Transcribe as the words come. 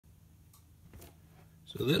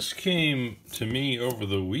So this came to me over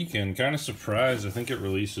the weekend, kind of surprised. I think it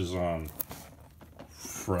releases on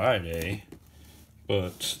Friday,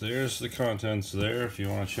 but there's the contents there if you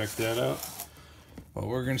want to check that out. But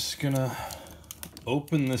we're just gonna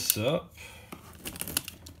open this up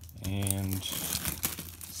and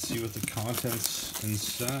see what the contents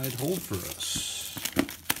inside hold for us.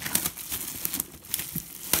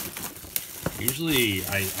 Usually,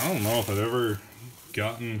 I don't know if I've ever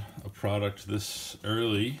gotten a product this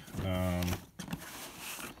early.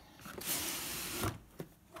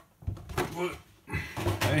 But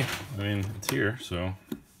hey, I mean, it's here, so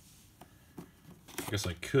I guess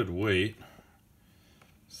I could wait.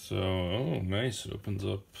 So, oh, nice. It opens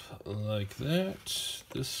up like that.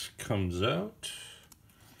 This comes out.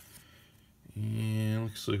 And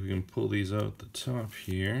looks like we can pull these out at the top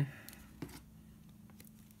here.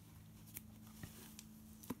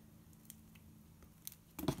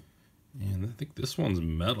 And I think this one's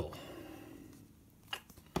metal.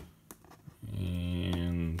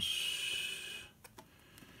 And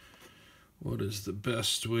what is the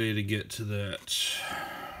best way to get to that?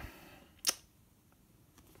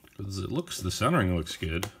 Because it looks, the centering looks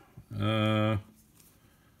good. How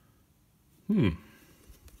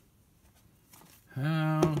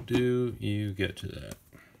do you get to that?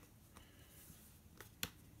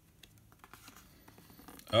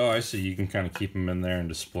 Oh, I see. You can kind of keep them in there and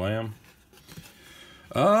display them.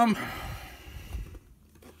 I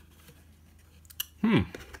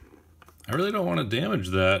really don't want to damage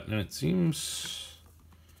that, and it seems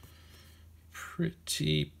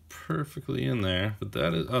pretty perfectly in there, but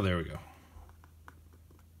that is, oh, there we go.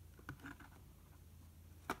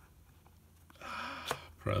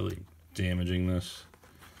 Probably damaging this.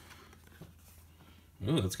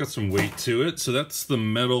 Oh, that's got some weight to it. So that's the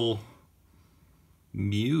metal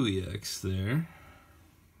Mew-EX there.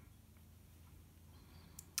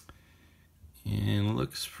 And it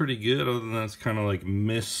looks pretty good, other than that's kind of like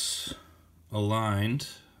misaligned,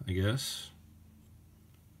 I guess,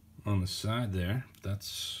 on the side there.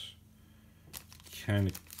 That's kind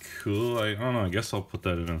of cool. I don't know, I guess I'll put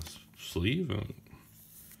that in a sleeve.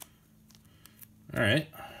 Alright,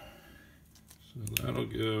 so that'll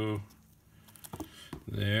go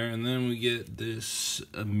there, and then we get this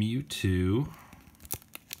Mewtwo,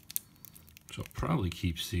 which I'll probably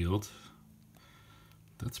keep sealed.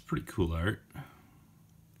 That's pretty cool art.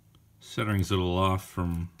 Centering's a little off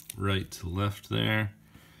from right to left there.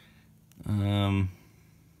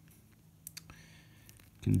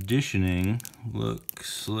 Conditioning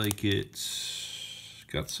looks like it's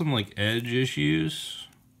got some like edge issues,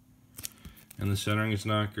 and the centering is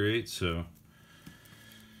not great, so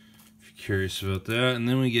if you're curious about that. And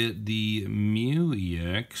then we get the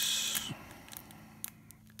Mew-EX.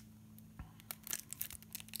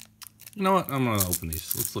 You know what? I'm gonna open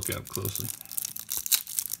these. Let's look at them closely.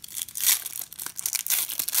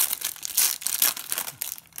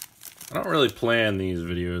 I don't really plan these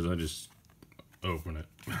videos, I just open it.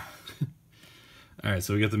 Alright,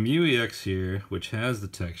 so we got the Mew-EX here, which has the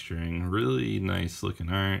texturing. Really nice looking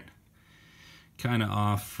art. Kind of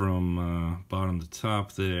off from bottom to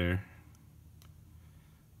top there.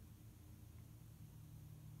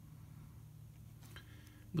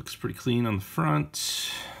 Looks pretty clean on the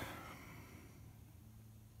front.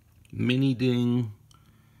 Mini ding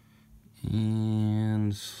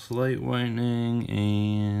and slight whitening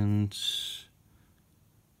and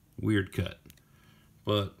weird cut,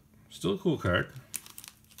 but still a cool card.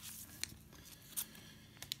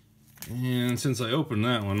 And since I opened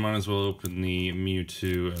that one, might as well open the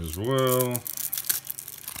Mewtwo as well.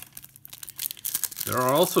 There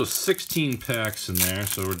are also 16 packs in there,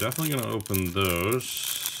 so we're definitely going to open those.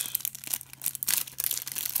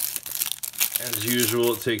 As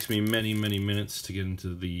usual, it takes me many minutes to get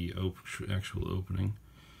into the actual opening.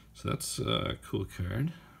 So that's a cool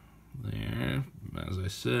card there. As I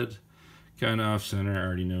said, kind of off center. I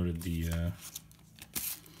already noted the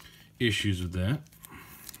issues with that.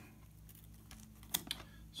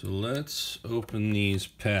 So let's open these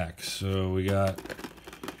packs. So we got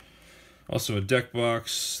also a deck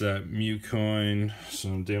box, that Mew coin,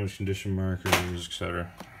 some damage condition markers,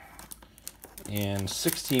 etc. And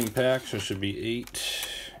 16 packs, so it should be 8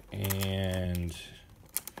 and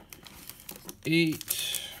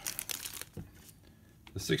 8.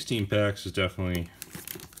 The 16 packs is definitely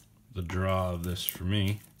the draw of this for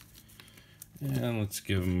me. And let's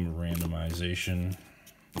give them a randomization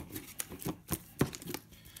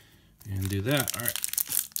and do that. All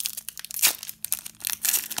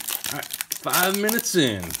right, 5 minutes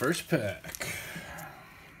in, first pack.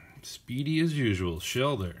 Speedy as usual,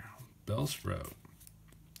 Shelder, Bellsprout,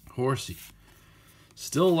 Horsey,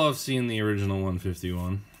 Still love seeing the original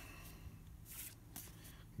 151.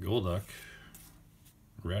 Golduck.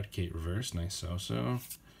 Eradicate reverse. Nice so-so.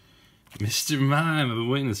 Mr. Mime. I've been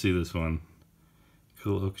waiting to see this one.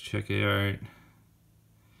 Cool Okacheke art.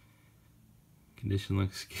 Condition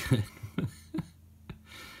looks good.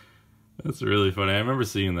 That's really funny. I remember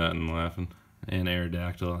seeing that and laughing. And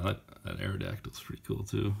Aerodactyl. I like that Aerodactyl's pretty cool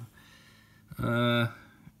too. Yeah,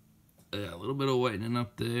 a little bit of whitening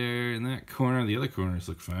up there in that corner. The other corners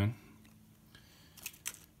look fine.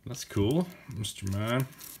 That's cool. Mr. Mime.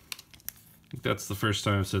 I think that's the first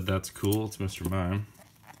time I've said that's cool. It's Mr. Mime.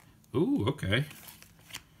 Ooh, okay.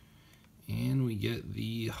 And we get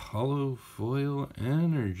the Hollow Foil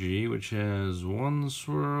Energy, which has 1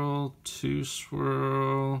 swirl, 2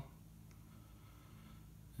 swirl,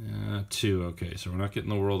 2. Okay, so we're not getting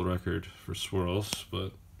the world record for swirls,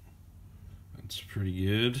 but that's pretty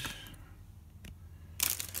good.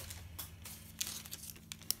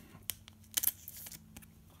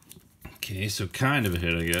 Okay, so kind of a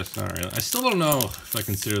hit, I guess. Not really. I still don't know if I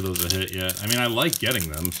consider those a hit yet. I mean, I like getting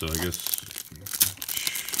them, so I guess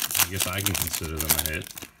I can consider them a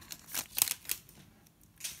hit.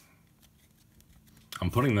 I'm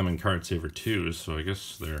putting them in Card Saver 2s, so I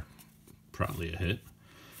guess they're probably a hit.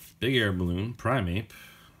 Big Air Balloon, Primeape,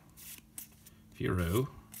 Hero,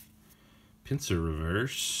 Pinsir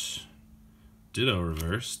reverse, Ditto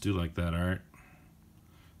reverse. Do like that art,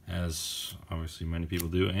 as obviously many people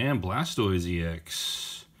do, and Blastoise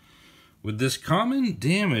EX. With this common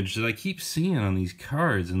damage that I keep seeing on these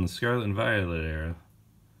cards in the Scarlet and Violet era.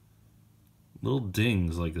 Little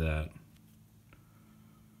dings like that.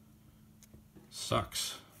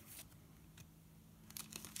 Sucks.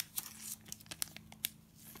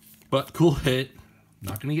 But cool hit.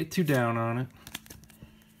 Not gonna get too down on it.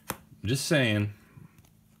 I'm just saying.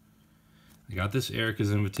 I got this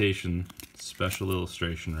Erica's Invitation special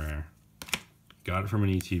illustration rare. Got it from an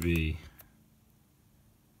ETB.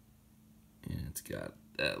 And it's got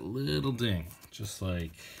that little ding. Just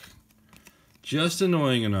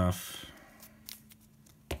annoying enough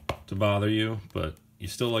to bother you, but you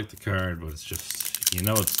still like the card, but it's just, you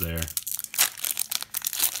know it's there.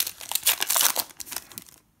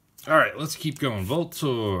 Alright, let's keep going.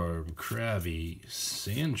 Voltorb, Krabby,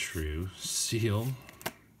 Sandshrew, Seal,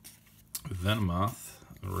 Venomoth,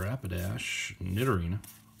 Rapidash, Nidorina,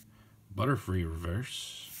 Butterfree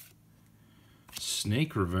reverse,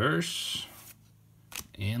 Snake reverse,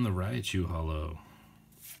 and the Raichu Hollow.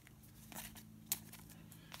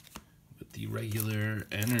 With the regular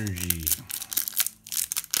energy.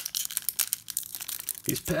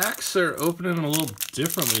 These packs are opening a little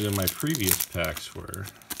differently than my previous packs were.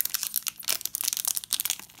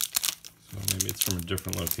 So maybe it's from a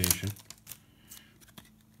different location.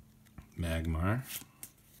 Magmar,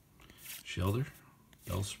 Shelder,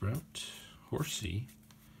 Bellsprout, Horsey,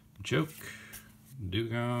 Joke,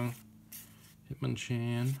 Dugong,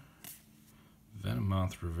 Hitmonchan,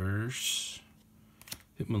 Venomoth reverse,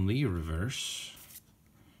 Hitmonlee reverse,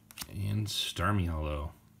 and Starmie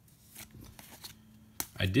Hollow.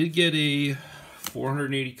 I did get a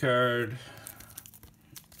 480 card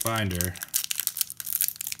binder.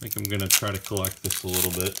 I think I'm gonna try to collect this a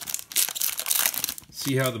little bit.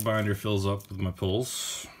 See how the binder fills up with my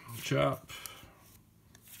pulls. Chop,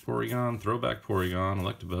 Porygon, Throwback Porygon,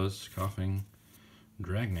 Electabuzz, Coughing,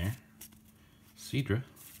 Dragnair, Seadra,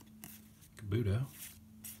 Kabuto,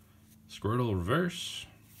 Squirtle reverse,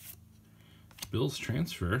 Bill's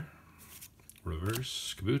Transfer,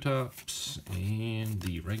 reverse, Kabutops, and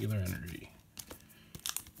the regular energy.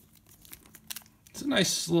 It's a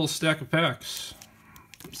nice little stack of packs.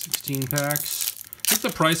 16 packs. I think the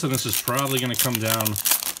price on this is probably going to come down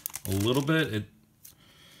a little bit.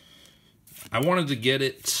 I wanted to get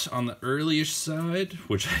it on the early-ish side,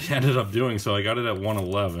 which I ended up doing, so I got it at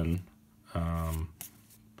 111.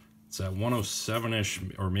 It's at 107-ish,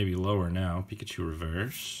 or maybe lower now. Pikachu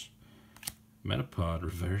reverse, Metapod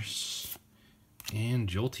reverse, and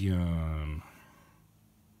Jolteon.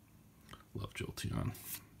 Love Jolteon.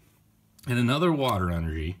 And another water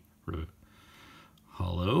energy.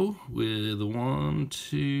 Hollow with 1,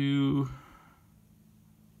 2...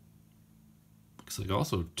 Looks like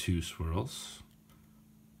also 2 swirls.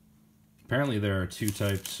 Apparently there are 2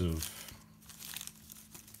 types of...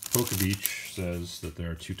 Pokebeach says that there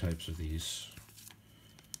are 2 types of these.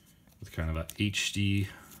 With kind of a HD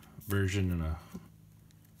version and a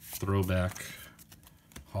throwback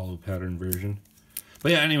hollow pattern version.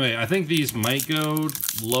 But yeah, anyway, I think these might go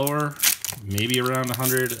lower, maybe around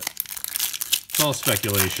 100. It's all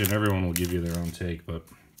speculation. Everyone will give you their own take, but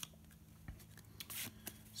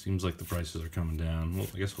seems like the prices are coming down. Well,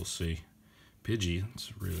 I guess we'll see. Pidgey,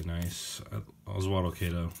 that's really nice. Oswaldo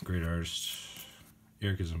Cato, great artist.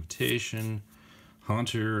 Erica's Invitation,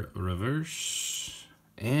 Haunter Reverse,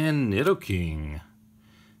 and Nidoking.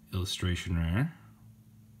 Illustration rare.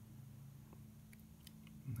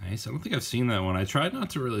 Nice. I don't think I've seen that one. I tried not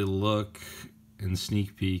to really look and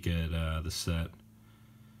sneak peek at the set.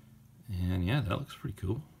 And yeah, that looks pretty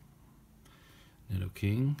cool.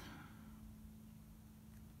 Nidoking.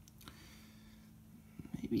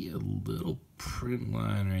 Maybe a little print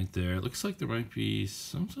line right there. It looks like there might be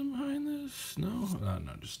something behind this. No,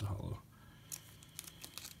 no, just a holo.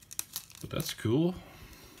 But that's cool.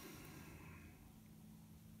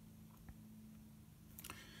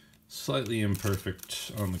 Slightly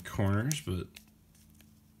imperfect on the corners, but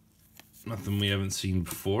nothing we haven't seen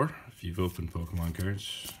before. If you've opened Pokemon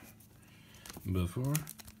cards before.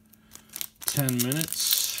 10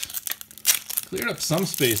 minutes. Cleared up some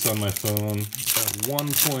space on my phone. Got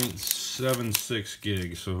 1.76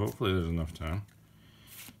 gigs, so hopefully there's enough time.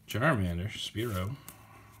 Charmander, Spearow,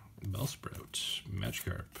 Bellsprout,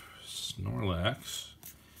 Magikarp, Snorlax,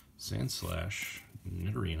 Sandslash,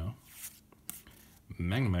 Nidorino,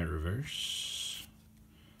 Magnemite Reverse,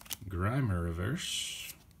 Grimer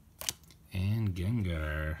Reverse, and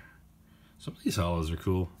Gengar. Some of these holos are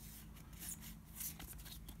cool.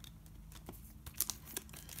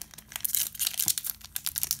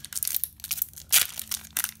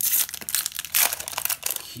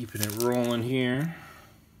 Keeping it rolling here.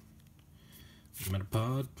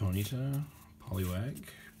 Metapod, Ponyta, Poliwag,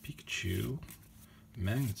 Pikachu,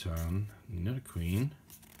 Magneton, Nidoqueen,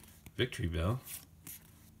 Victreebel,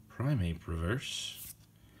 Primeape Reverse,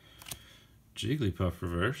 Jigglypuff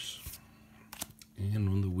Reverse,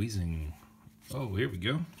 and the Weezing. Oh, here we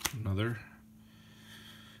go. Another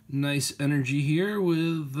nice energy here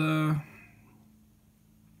with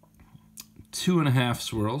 2.5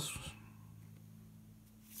 swirls.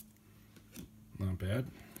 Not bad.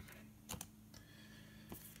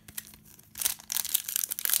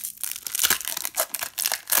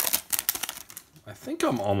 I think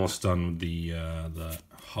I'm almost done with the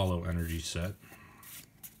holo energy set.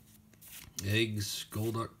 Eggs,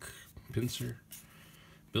 Golduck, Pinsir,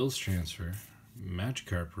 Bill's Transfer,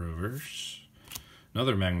 Magikarp Reverse,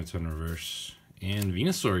 another Magneton Reverse, and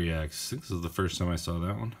Venusaur EX. I think this is the first time I saw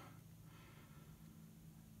that one.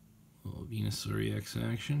 A little Venusaur EX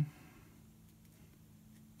action.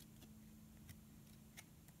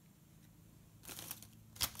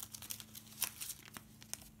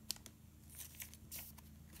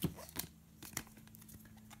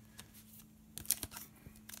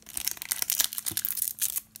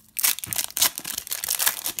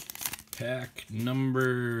 Pack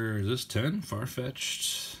number, is this 10?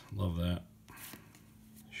 Farfetch'd. Love that.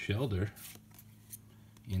 Shelder.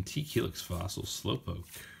 Antique Helix Fossil. Slowpoke.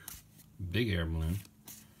 Big Air Balloon.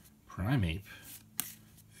 Primeape.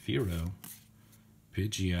 Fearow.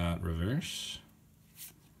 Pidgeot Reverse.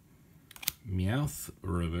 Meowth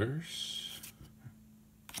Reverse.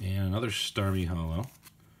 And another Starmie holo.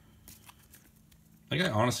 I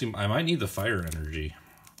think I might need the fire energy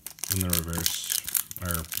in the reverse.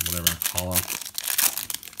 Or whatever, holo.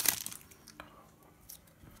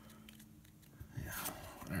 Yeah.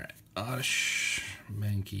 Alright. Oddish,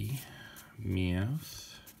 Mankey,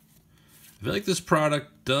 Meowth. I feel like this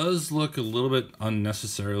product does look a little bit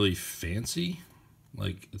unnecessarily fancy.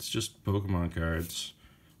 Like, it's just Pokemon cards.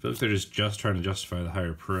 I feel like they're just trying to justify the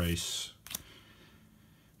higher price.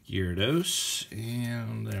 Gyarados,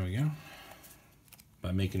 and there we go.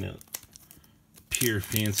 By making it appear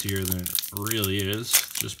fancier than it really is.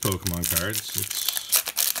 Just Pokemon cards.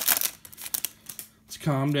 Let's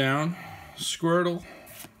calm down. Squirtle,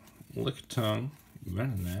 Lickitung,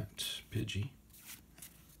 Venonat, Pidgey,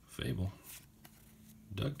 Fable,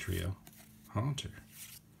 Dugtrio, Haunter,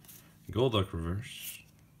 Golduck Reverse,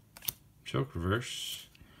 Choke Reverse,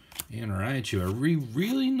 and Raichu. Are we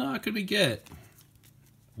really not going to get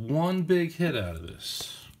one big hit out of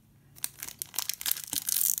this?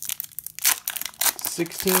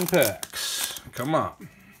 16 packs. Come on.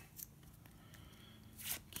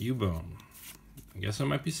 Cubone. I guess I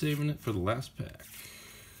might be saving it for the last pack.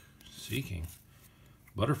 Seeking.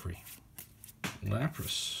 Butterfree.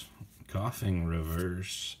 Lapras. Coughing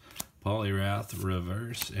Reverse. Poliwrath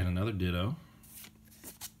Reverse. And another Ditto.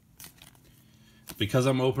 Because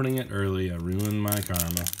I'm opening it early, I ruined my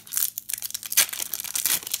karma.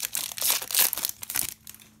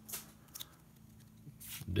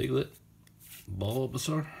 Diglett.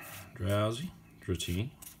 Bulbasaur, Drowsy,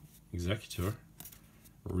 Dratini, Executor,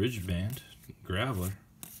 Ridgeband, Graveler,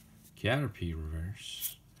 Caterpie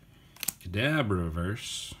Reverse, Kadabra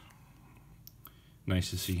Reverse, Nice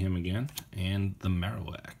to see him again. And the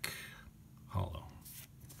Marowak Holo.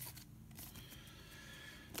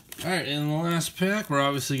 Alright, in the last pack, we're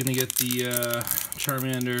obviously going to get the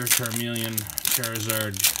Charmander, Charmeleon,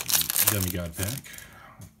 Charizard Demigod pack.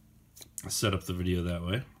 I'll set up the video that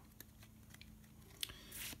way.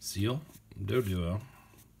 Seal, Doduo,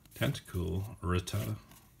 Tentacool, Rattata,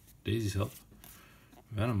 Daisy's Help,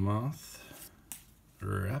 Venomoth,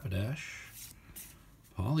 Rapidash,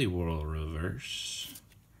 Poliwhirl Reverse,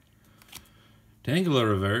 Tangela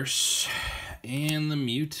Reverse, and the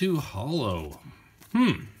Mewtwo Holo.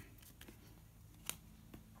 Well,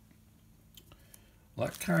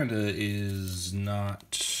 that kind of is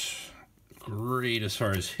not great as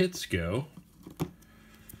far as hits go.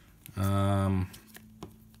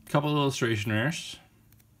 Couple of illustration rares,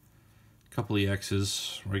 couple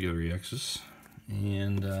EXs, regular EXs,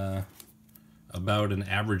 and about an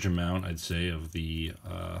average amount, I'd say, of the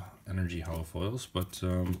energy holofoils. But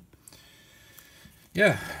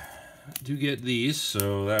yeah, do get these,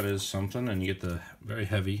 so that is something, and you get the very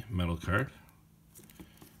heavy metal card.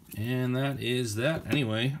 And that is that.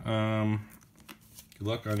 Anyway, good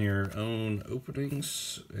luck on your own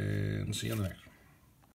openings, and see you on the next one.